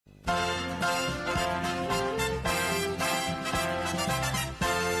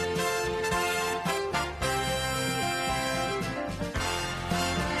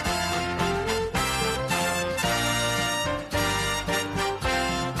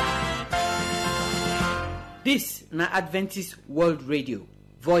This na Adventist World Radio,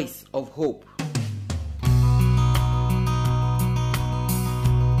 Voice of Hope.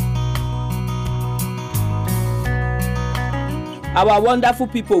 Our wonderful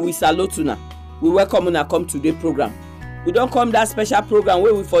people, we salute una. We welcome una come today program. We don't come that special program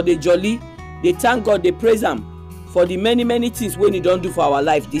where we for the jolly, they thank God, they praise Him for the many things we don't do for our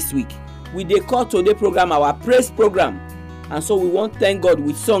life this week. We dey call today program our praise program, and so we want thank God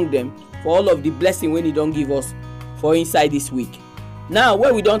with song them for all of the blessing when He don't give us for inside this week. Now,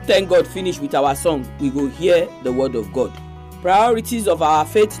 when we don't thank God finish with our song, we go hear the word of God. Priorities of our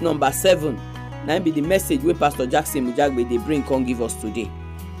faith number 7. Now be the message where Pastor Jackson Mujagbe they bring come give us today.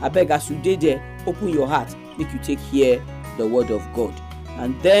 I beg as you dey there, open your heart, make you take hear the word of God.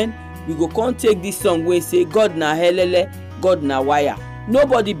 And then we go come take this song where say God na helele, God na wire.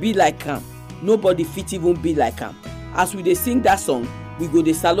 Nobody be like Him. Nobody fit even be like Him. As we dey sing that song, we go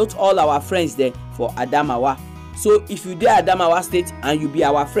dey salute all our friends there for Adamawa. So if you dey Adamawa State and you be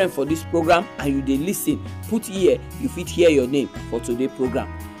our friend for this program and you dey listen, put ear, you fit hear your name for today program.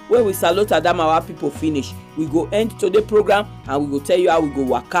 When we salute Adamawa people finish, we go end today program and we go tell you how we go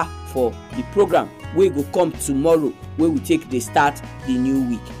waka for the program we go come tomorrow where we take the start the new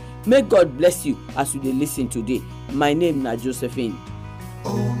week. May God bless you as you dey listen today. My name na Josephine.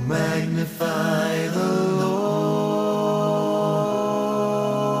 Oh, magnify the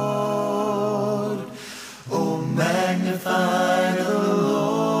Lord. Oh, magnify the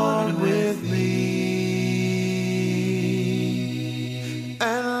Lord with me.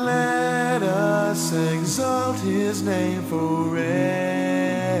 And let us exalt His name forever.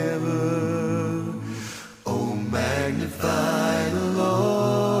 Oh, magnify the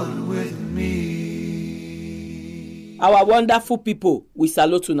Lord with me. Our wonderful people, we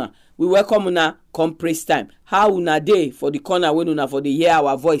salute una. We welcome una come praise time. How una dey for the corner when una for the hear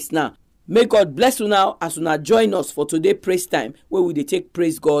our voice now. May God bless una as una join us for today praise time where we dey take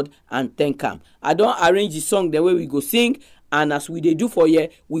praise God and thank Him. I don't arrange the song the way we go sing, and as we dey do for here,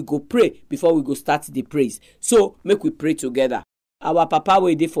 we go pray before we go start the praise. So make we pray together. Our Papa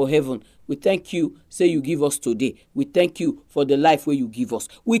wey dey for heaven, we thank you, say you give us today. We thank you for the life where you give us.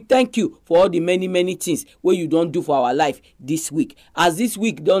 We thank you for all the many things where you don't do for our life this week. As this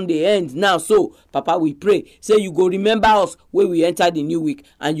week done the end now, so Papa, we pray, say you go remember us where we enter the new week,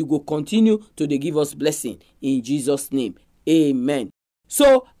 and you go continue to dey give us blessing in Jesus' name. Amen.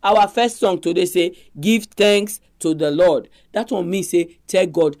 So our first song today say, give thanks to the Lord. That one means say, tell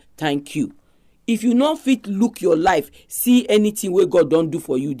God thank you. If you not fit look your life, see anything where God don't do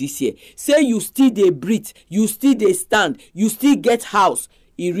for you this year, say you still dey breathe, you still dey stand, you still get house,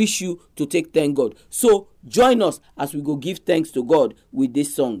 He reach you to take thank God. So join us as we go give thanks to God with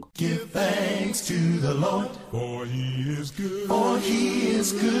this song. Give thanks to the Lord, for He is good. For He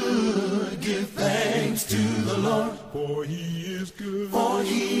is good. Give thanks to the Lord, for He is good. For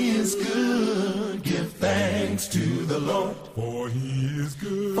He is good. Give thanks to the Lord, for He is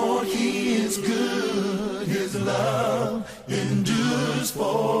good. For He is good. His love endures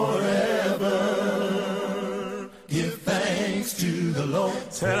forever. Give thanks to the Lord.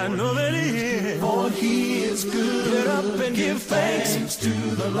 Said I know that He is. For He is good. Get up and give thanks to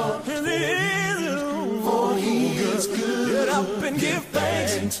the Lord. And He is. For He is good. Get up and give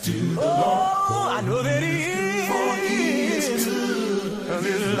thanks to the Lord. Oh, I know that He is. For He is good. And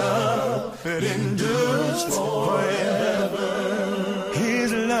His love, it endures forever.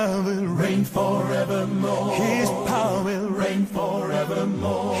 His love will Reign forevermore. His power will Reign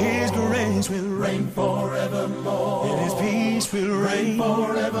forevermore. His grace will Reign forevermore. and His peace will reign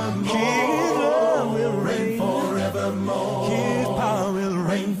forevermore. His love will Reign forevermore. His power will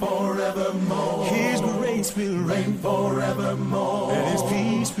Reign forevermore. His grace will Reign forevermore. and His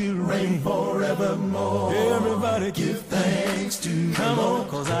peace will Reign forevermore. Everybody Give thanks to the Come on, Lord.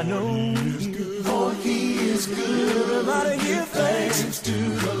 'cause I know He is good. For He is good. Everybody give Thanks to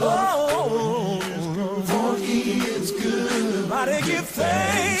the Lord. Oh, For He is good. everybody give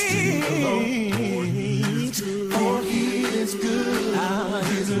thanks. For He is good.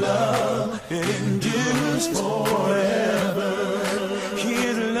 His love endures forever.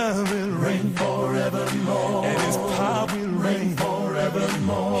 His love will Reign forevermore. and His power will Reign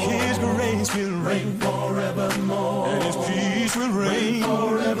forevermore. His grace will Reign forevermore. and His peace will reign.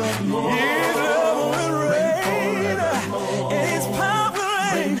 Forevermore. His love will reign and His power will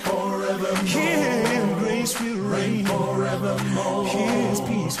reign. Forevermore. His grace will reign. Forevermore. His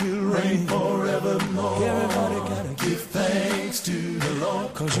peace will reign. Forevermore. Everybody gotta Give thanks to the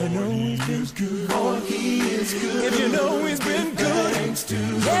Lord. 'cause you know He's been good. For He is good. If you know He's been good, Thanks to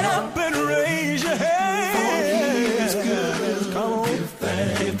the get Lord. up and raise your hand. For He is good. Come on. Give thanks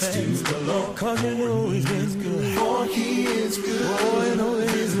thanks to the Lord. 'Cause you know He's been good. For He is good. Oh, you know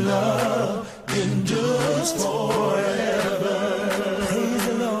His love endures forever. Praise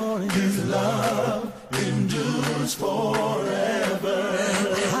the Lord. His love endures forever.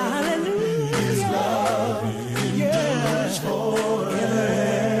 Hallelujah. His love endures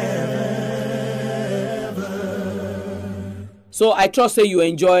forever. So I trust say you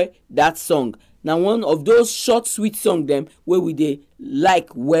enjoy that song. Now one of those short sweet song them where we dey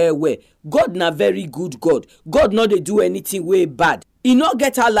like where. God na very good God. God no dey do anything way bad. E no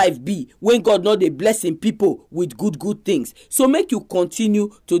get how life be when God no dey blessing people with good things. So make you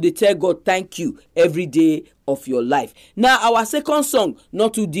continue to dey tell God thank you every day of your life. Now our second song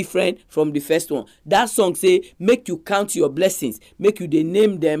not too different from the first one. That song say make you count your blessings, make you dey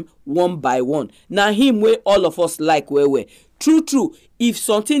name them one by one. Now him wey all of us like where. True, if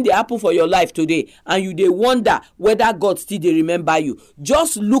something dey happen for your life today and you dey wonder whether God still dey remember you,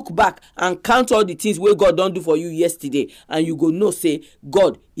 just look back and count all the things wey God don do for you yesterday and you go know say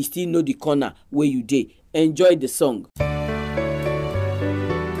God is still know the corner where you dey. Enjoy the song.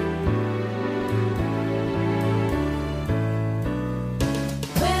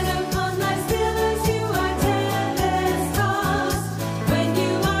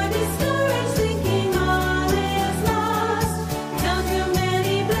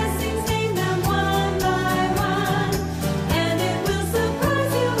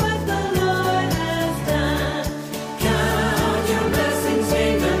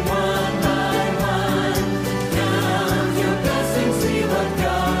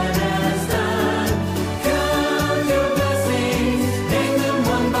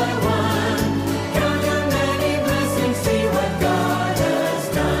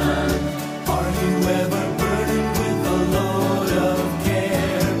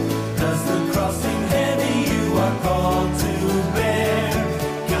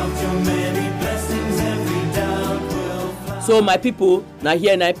 So my people, now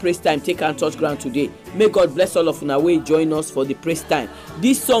here and I praise time take and touch ground today. May God bless all of una wey join us for the praise time.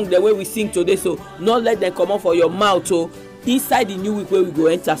 This song the way we sing today, so not let them come out for your mouth. So inside the new week where we go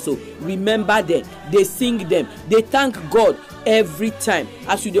enter, so remember them, they sing them, they thank God every time.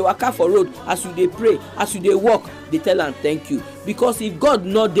 As you dey waka for road, as you dey pray, as you dey walk, they tell and thank you. Because if God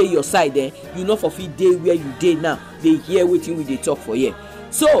not dey your side, you know for fit day where you dey now. They hear wetin we dey talk for here.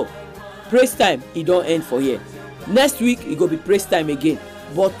 So praise time, it don't end for here. Next week it go be praise time again,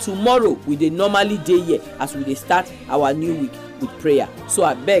 but tomorrow we dey normally dey here as we dey start our new week with prayer. So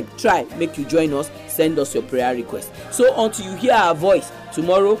I beg, try make you join us, send us your prayer request. So until you hear our voice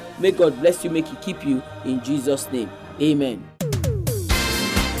tomorrow, may God bless you, make He keep you in Jesus' name. Amen.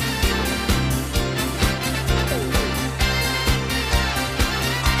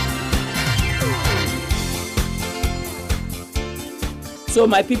 So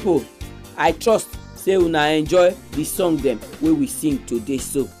my people, I trust say una enjoy the song them wey we sing today.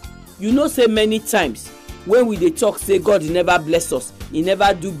 So you know say many times when we dey talk say God never bless us, He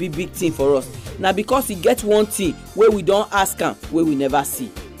never do big thing for us, na because He get one thing wey we don ask am wey we never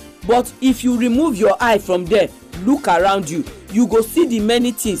see. But if you remove your eye from there, look around you, you go see the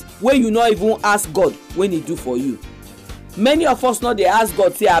many things wey you no even ask God when He do for you. Many of us no dey ask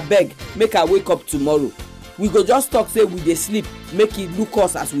God say abeg make I wake up tomorrow. We go just talk say we dey sleep, make He look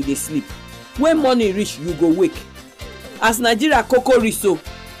us as we dey sleep. When morning reach, you go wake. As Nigeria cocoa reach, so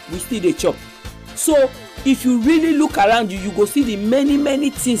we still dey chop. So if you really look around you, you go see the many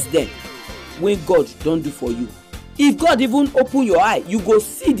things there when God don do for you. If God even open your eye, you go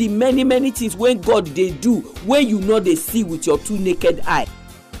see the many things when God dey do when you no dey see with your two naked eye.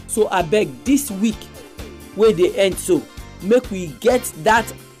 So abeg, this week wey dey end, so make we get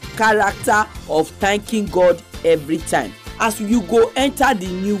that character of thanking God every time. As you go enter the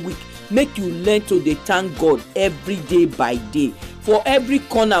new week, make you learn to dey thank God every day by day. For every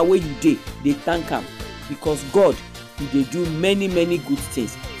corner where you dey thank am, because God He dey do many good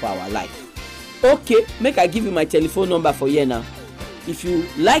things for our life. Okay, make I give you my telephone number for here now. If you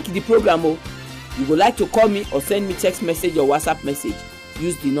like the program, you go like to call me or send me text message or WhatsApp message,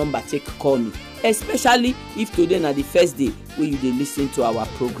 use the number take call me, especially if today na the first day wey you dey listen to our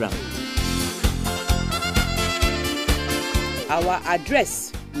program. Our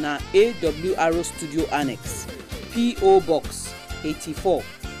address na AWR Studio Annex, P.O. Box 84,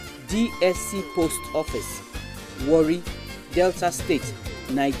 DSC Post Office, Warri, Delta State,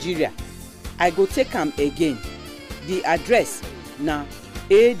 Nigeria. I go take am again. The address na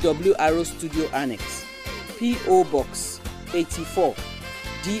AWR Studio Annex, P.O. Box 84,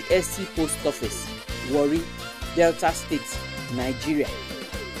 DSC Post Office, Warri, Delta State, Nigeria.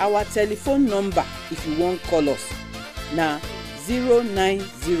 Our telephone number if you wan call us na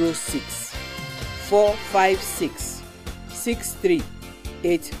 0906 456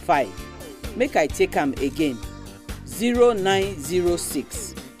 6385. Make I take am again.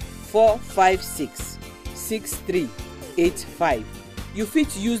 0906 456 6385. You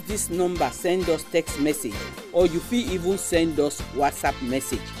fit use this number send us text message, or you fit even send us WhatsApp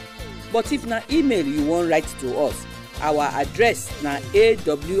message. But if na email you wan write to us, our address na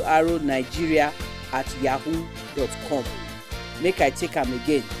awronigeria@yahoo.com. Make I take am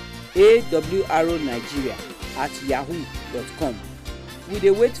again. awronigeria@yahoo.com. We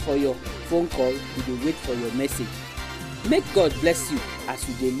dey wait for your phone call, we dey wait for your message. Make God bless you as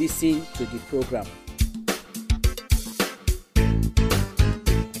you dey listen to the program.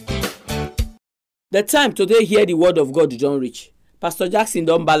 The time to dey hear the word of God don reach. Pastor Jackson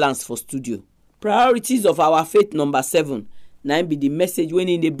don balance for studio. Priorities of our faith number 7. Na be the message wey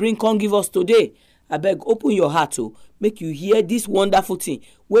he dey bring come give us today. Abeg open your heart o, make you hear this wonderful thing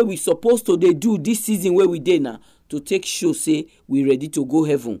wey we suppose to dey do this season wey we dey now, to take show say we ready to go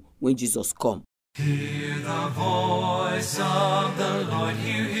heaven when Jesus come. Hear the voice of the Lord,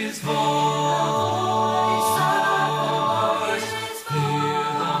 hear his voice. Hear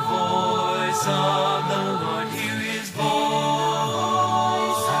the voice of the Lord, hear his voice.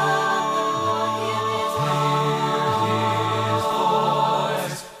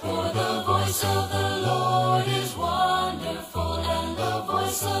 For the voice of the Lord is wonderful, and the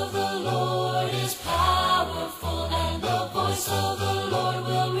voice of the Lord is powerful, and the voice of the Lord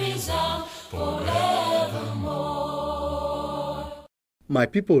will resound forevermore. My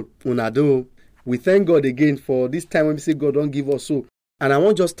people, unado, we thank God again for this time when we say God don't give us so. And I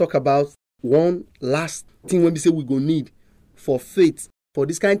want to just talk about one last thing when we say we go need for faith, for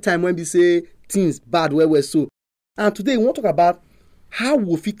this kind of time when we say things bad where we're so. And today we want to talk about how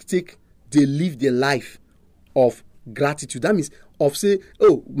we fit take they live the life of gratitude. That means of say,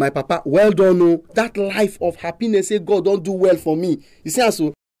 oh, my papa, well done, no. That life of happiness, say God don't do well for me. You see,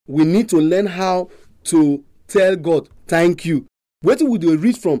 so we need to learn how to tell God, thank you. Where do we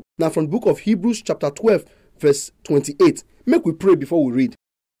read from? Now from the book of Hebrews chapter 12, verse 28. Make we pray before we read.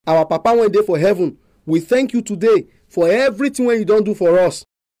 Our Papa went there for heaven. We thank you today for everything when you don't do for us.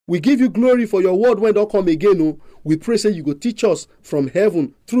 We give you glory for your word when don't come again. Oh. We pray say you go teach us from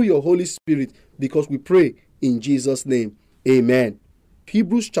heaven through your Holy Spirit, because we pray in Jesus' name. Amen.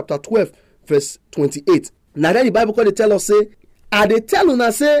 Hebrews chapter 12, verse 28. Now that the Bible can tell us say, and they tell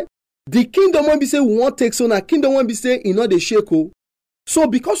una say, the kingdom won't be say we won't take so now kingdom won't be say in all the shake. So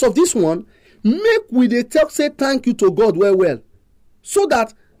because of this one, make we dey tell say thank you to God well. So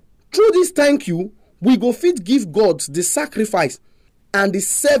that through this thank you, we go fit give God the sacrifice and the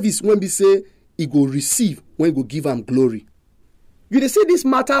service when we say he go receive when he go give him glory. You dey see this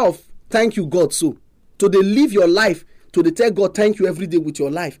matter of thank you God, so to dey live your life, to dey tell God thank you every day with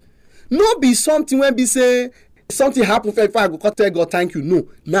your life. No be something when we say something happen for I go tell God thank you. No.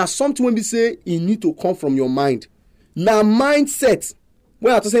 Now something when we say it need to come from your mind. Now mindset.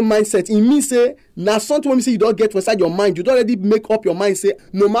 When I say mindset, it means say now something when we say you don't get inside your mind, you don't already make up your mind. Say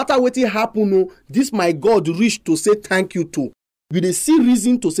no matter what it happen, no, this my God reach to say thank you to. You dey see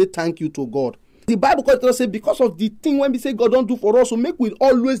reason to say thank you to God. The Bible calls say because of the thing when we say God don't do for us, so make we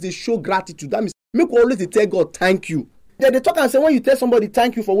always they show gratitude. That means make we always they tell God thank you. Then they talk and say when you tell somebody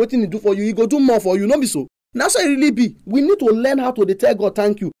thank you for what he do for you, he go do more for you. No be so. That's how it really be. We need to learn how to tell God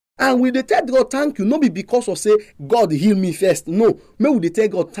thank you. And we tell God thank you, not be because of say God heal me first. No. May we tell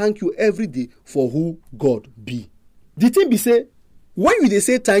God thank you every day for who God be. The thing be say, when you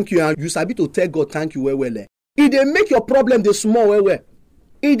say thank you and you sabi to tell God thank you well. It dey make your problem the small well.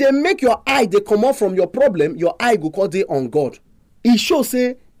 It dey make your eye they come out from your problem, your eye go call dey on God. It shows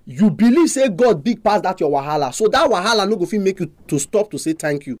say you believe say God big pass that your wahala. So that wahala no go fit make you to stop to say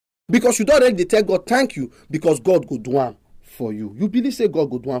thank you. Because you don't already tell God thank you, because God go do one for you. You believe say God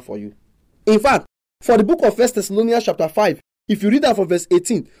go do one for you. In fact, for the book of 1 Thessalonians chapter 5, if you read that from verse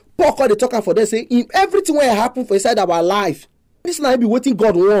 18, Paul called the talker for them, say, in everything when it happen for inside our life, this now be waiting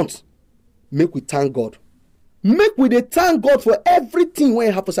God wants. Make we thank God. Make we dey thank God for everything when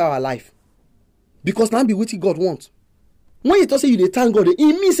it happens in our life. Because now be waiting God wants. When you talk say you dey thank God, it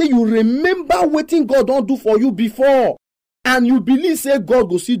means say you remember waiting God don't do for you before. And you believe say God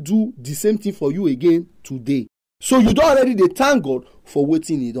go see do the same thing for you again today. So you don't already dey thank God for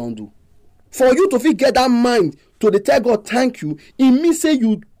waiting he don't do. For you to fit get that mind to dey tell God thank you, it means say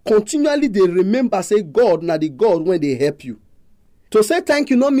you continually dey remember say God na the God when they help you. To say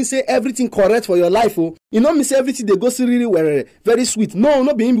thank you not mean say everything correct for your life. Oh, it not mean say everything they go see really well, very sweet. No,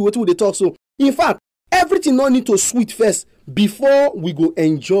 not be him be waiting with the talk. So in fact, everything not need to sweet first before we go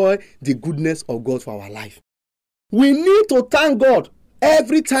enjoy the goodness of God for our life. We need to thank God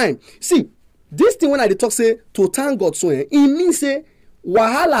every time. See, this thing when I dey talk say to thank God, so it means say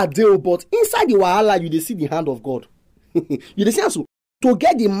wahala dey, but inside the wahala you dey see the hand of God. You dey see so to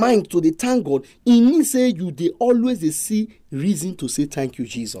get the mind to dey thank God, it means say you dey always dey see reason to say thank you,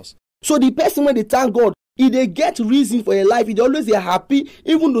 Jesus. So the person when they thank God, if they get reason for your life, if they always they happy,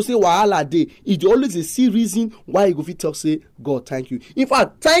 even though say wahala dey, if they always they see reason why you go fit talk say God thank you. In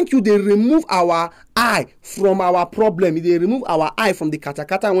fact, thank you they remove our eye from our problem. If they remove our eye from the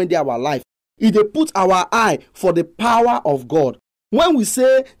katakata when they our life, if they put our eye for the power of God. When we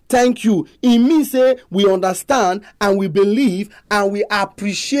say thank you, it means say we understand and we believe and we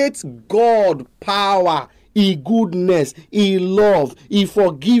appreciate God's power, His goodness, His love, His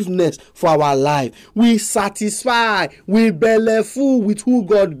forgiveness for our life. We satisfy, we belleful with who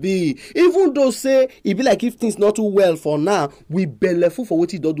God be. Even though say it be like if things not too well for now, we belleful for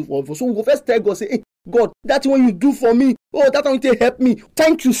what He don't do for us. So we go first tell God, say, hey, God, that's what you do for me. Oh, that's how you help me.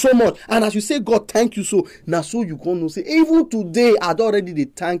 Thank you so much. And as you say, God, thank you so. Now so you gonna say, even today, I'd already dey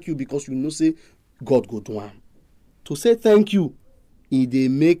thank you because you know say God go do am. To say thank you, it dey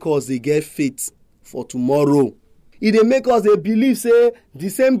make us they get faith for tomorrow. It dey make us they believe say the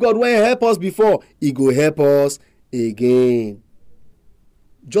same God when He help us before, He go help us again.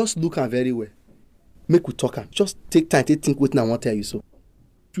 Just look am very well. Make we talk am. Just take time to think what I want to tell you so.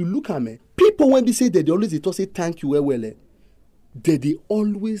 If you look at me, people when they say that they always they talk say thank you well, they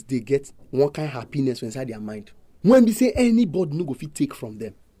always they get one kind of happiness inside their mind. When they say anybody no go fit take from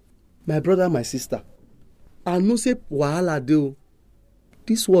them. My brother, my sister, I know say wahala dey.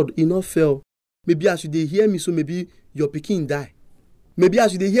 This word enough fail. Maybe as you dey hear me so maybe your pikin die. Maybe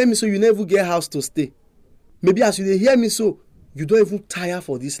as you dey hear me so you never get house to stay. Maybe as you dey hear me so you don't even tire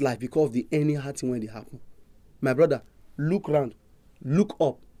for this life because of the any hard thing when they happen. My brother, look round. Look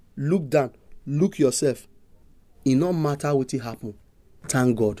up, look down, look yourself. It no matter what it happen.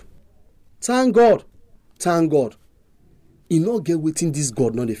 Thank God. Thank God. Thank God. It no get waiting this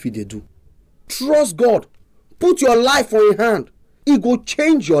God not the fit they do. Trust God. Put your life on His hand. It go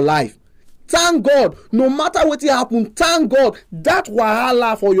change your life. Thank God. No matter what it happen, thank God. That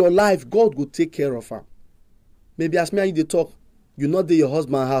wahala for your life, God go take care of her. Maybe as me and you dey talk, you not dey your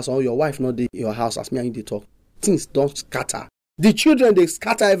husband's house or your wife not dey your house as me and you dey talk. Things don't scatter. The children, they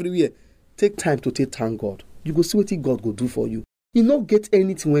scatter everywhere. Take time to thank God. You go see what God go do for you. You not get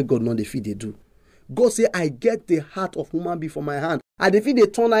anything when God not the feed they do. God say, I get the heart of human being for my hand. I the feed they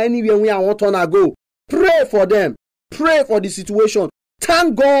turn anywhere where I want to go. Pray for them. Pray for the situation.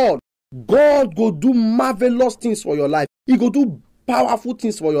 Thank God. God go do marvelous things for your life. He go do powerful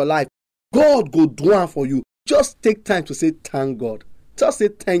things for your life. God go do one for you. Just take time to say thank God. Just say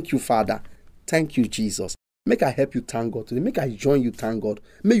thank you, Father. Thank you, Jesus. Make I help you thank God today. Make I join you thank God.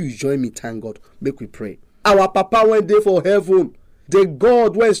 May you join me thank God. Make we pray. Our Papa went there for heaven. The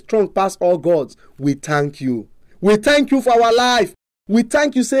God who is strong past all gods. We thank you. We thank you for our life. We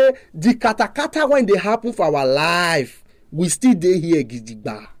thank you, say, the katakata when they happen for our life. We still dey here,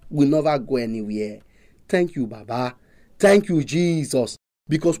 gidigba. We never go anywhere. Thank you, Baba. Thank you, Jesus.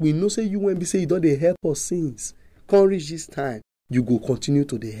 Because we know, say, you when we say you don't dey help us since. Come reach this time. You go continue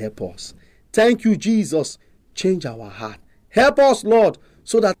to dey help us. Thank you, Jesus. Change our heart. Help us, Lord,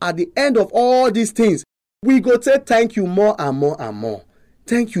 so that at the end of all these things, we go say thank you more and more and more.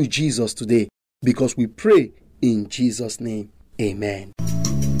 Thank you, Jesus, today, because we pray in Jesus' name. Amen.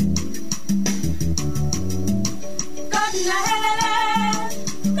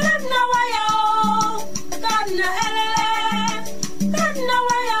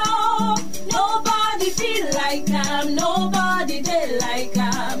 Nobody feel like I'm, nobody dey like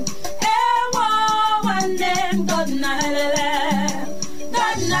I'm. One name, God na helele,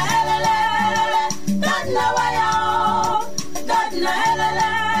 God na helele, God na waya, God na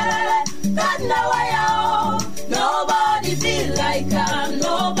helele, God na waya. Nobody feel like I'm.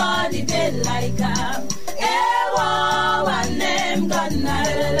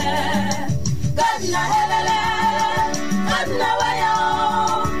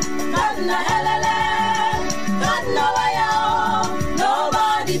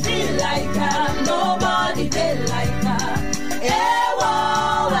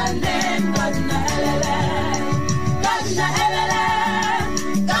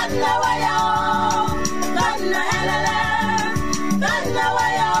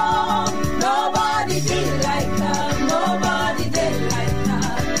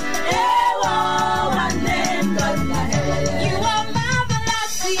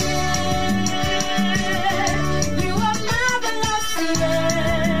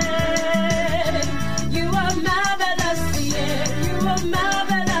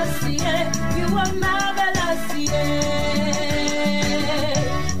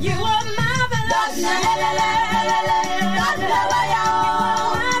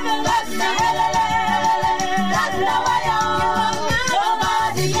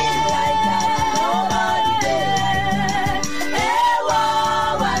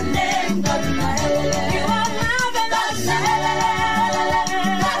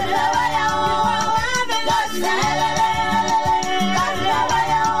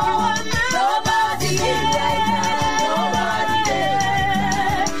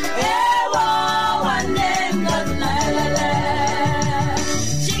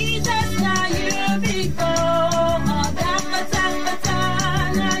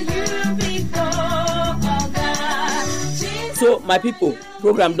 my people,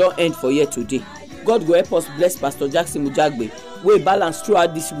 program don end for here today. God go help us bless Pastor Jackson Mujagbe wey balance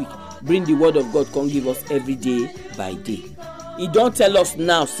throughout this week, bring the word of God come give us every day by day. He don tell us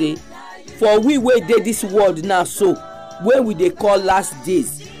now say, for we wey dey this world now, so when we dey call last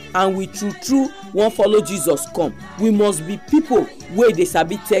days and we true wan follow Jesus come, we must be people wey dey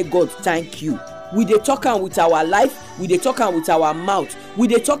sabi tell God thank you. We dey talk am with our life, we dey talk am with our mouth, we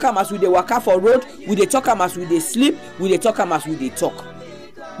dey talk am as we dey waka for road, we dey talk am as we dey sleep, we dey talk am as we dey talk.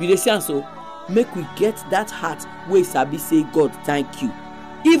 You dey see am so? Make we get that heart wey sabi say God thank you.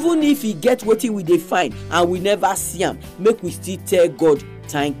 Even if e get wetin we dey find and we never see am, make we still tell God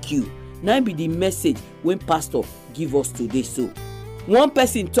thank you. Na be the message wey pastor give us today. So one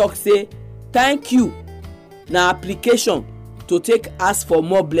person talk say thank you na application to take ask for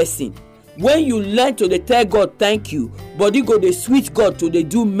more blessing. When you learn to dey tell God thank you, body go dey sweet God to dey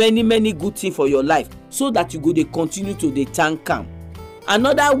do many good things for your life, so that you go dey continue to dey thank am.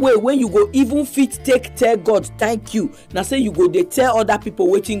 Another way when you go even fit take tell God thank you, na say you go dey tell other people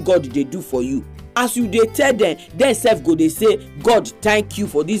wetin God dey do for you. As you dey tell them sef go dey say, God thank you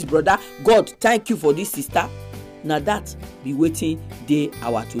for this brother, God thank you for this sister. Na that be wetin dey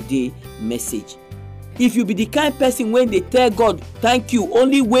our today message. If you be the kind person when they tell God thank you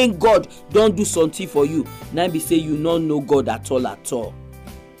only when God don do something for you, na be say you no know God at all.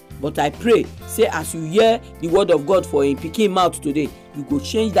 But I pray say as you hear the word of God for him pikin mouth today, you go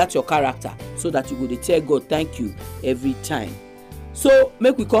change that your character, so that you go dey tell God thank you every time. So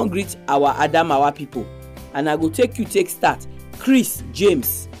make we come greet our Adamawa people, and I go take start. Chris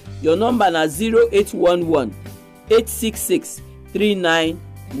James, your number na 0811 866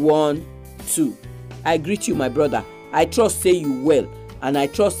 3912. I greet you, my brother. I trust say you well, and I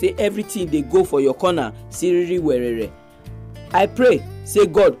trust say everything dey go for your corner siriri werere. I pray say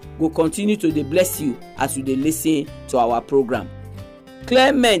God go continue to dey bless you as you dey listen to our program.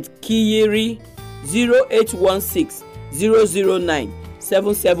 Clement Kiyeri 0816 009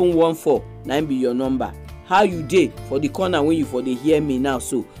 7714 9 be your number. How you dey for the corner when you for dey hear me now?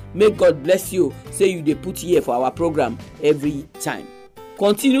 So make God bless you. Say you dey put here for our program every time.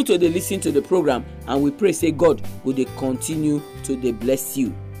 Continue to dey listen to the program, and we pray say God will dey continue to dey bless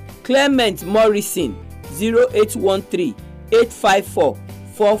you. Clement Morrison 0813 854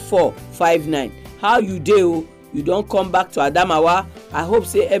 4459. How you dey o? You don come back to Adamawa? I hope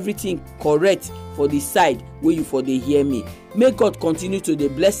say everything correct for the side where you for dey hear me. May God continue to dey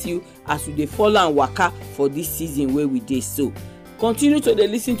bless you as you dey follow and waka for this season where we dey. So continue to dey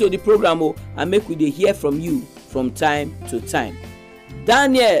listen to the program and make we dey hear from you from time to time.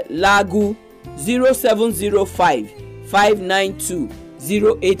 Daniel Lagu 0705 592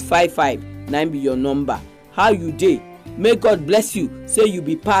 0855 9 be your number. How you dey? May God bless you. Say you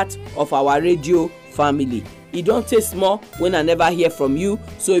be part of our radio family. E don take small when I never hear from you,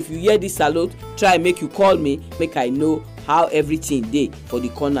 so if you hear this salute, try make you call me, make I know how everything dey for the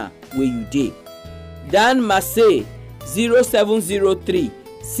corner where you dey. Dan Massey 0703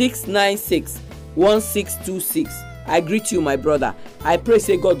 696 1626. I greet you, my brother. I pray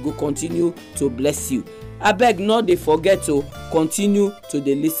say God go continue to bless you. Abeg no dey forget to continue to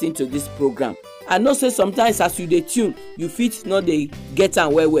dey listen to this program. I know say sometimes as you dey tune, you fit no dey get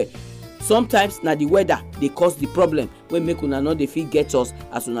am well. Sometimes na the weather dey cause the problem wey make una no dey fit get us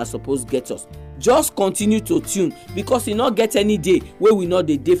as una suppose get us. Just continue to tune, because e no get any day wey we no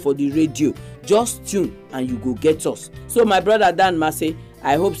dey for the radio. Just tune and you go get us. So my brother Dan Massey,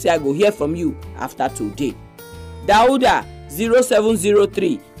 I hope say I go hear from you after today. Dauda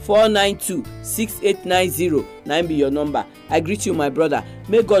 0703 492 6890 9 be your number. I greet you, my brother.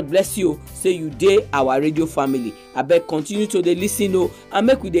 May God bless you. Say you dey our radio family. Abeg continue to dey listen and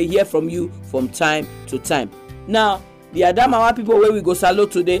make we dey hear from you from time to time. Now the Adamawa people wey we go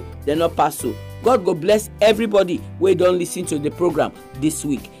salute today, they no pass so. God go bless everybody wey don listen to the program this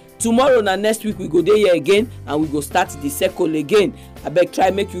week. Tomorrow na next week we go dey here again, and we go start the sekond again. Abeg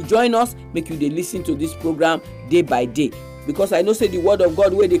try make you join us, make you dey listen to this program day by day, because I know say the word of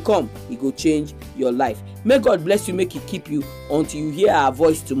God wey dey come, e go change your life. May God bless you, make He keep you until you hear our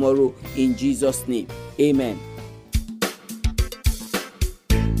voice tomorrow, in Jesus' name. Amen.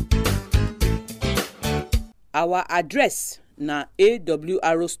 Our address na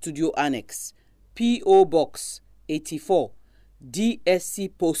AWR Studio Annex, P.O. Box 84, DSC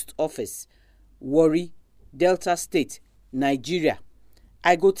Post Office, Warri, Delta State, Nigeria.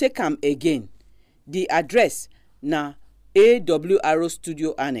 I go take am again. The address na AWR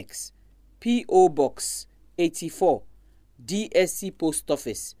Studio Annex, P.O. Box 84, DSC Post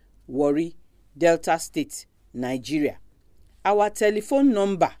Office, Warri, Delta State, Nigeria. Our telephone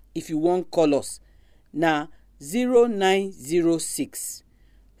number, if you wan call us, na 0906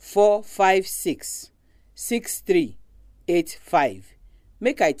 456 6385.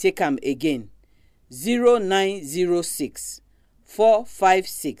 Make I take am again. 0906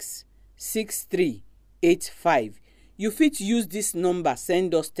 456 6385. You fit use this number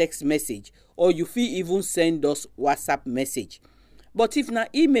send us text message, or you fit even send us WhatsApp message. But if na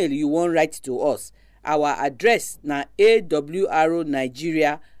email you wan write to us, our address na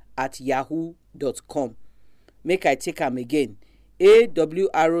awronigeria@yahoo.com. Make I take am again.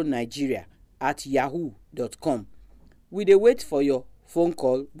 awronigeria@yahoo.com. We dey wait for your phone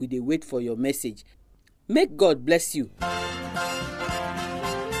call, we dey wait for your message. Make God bless you.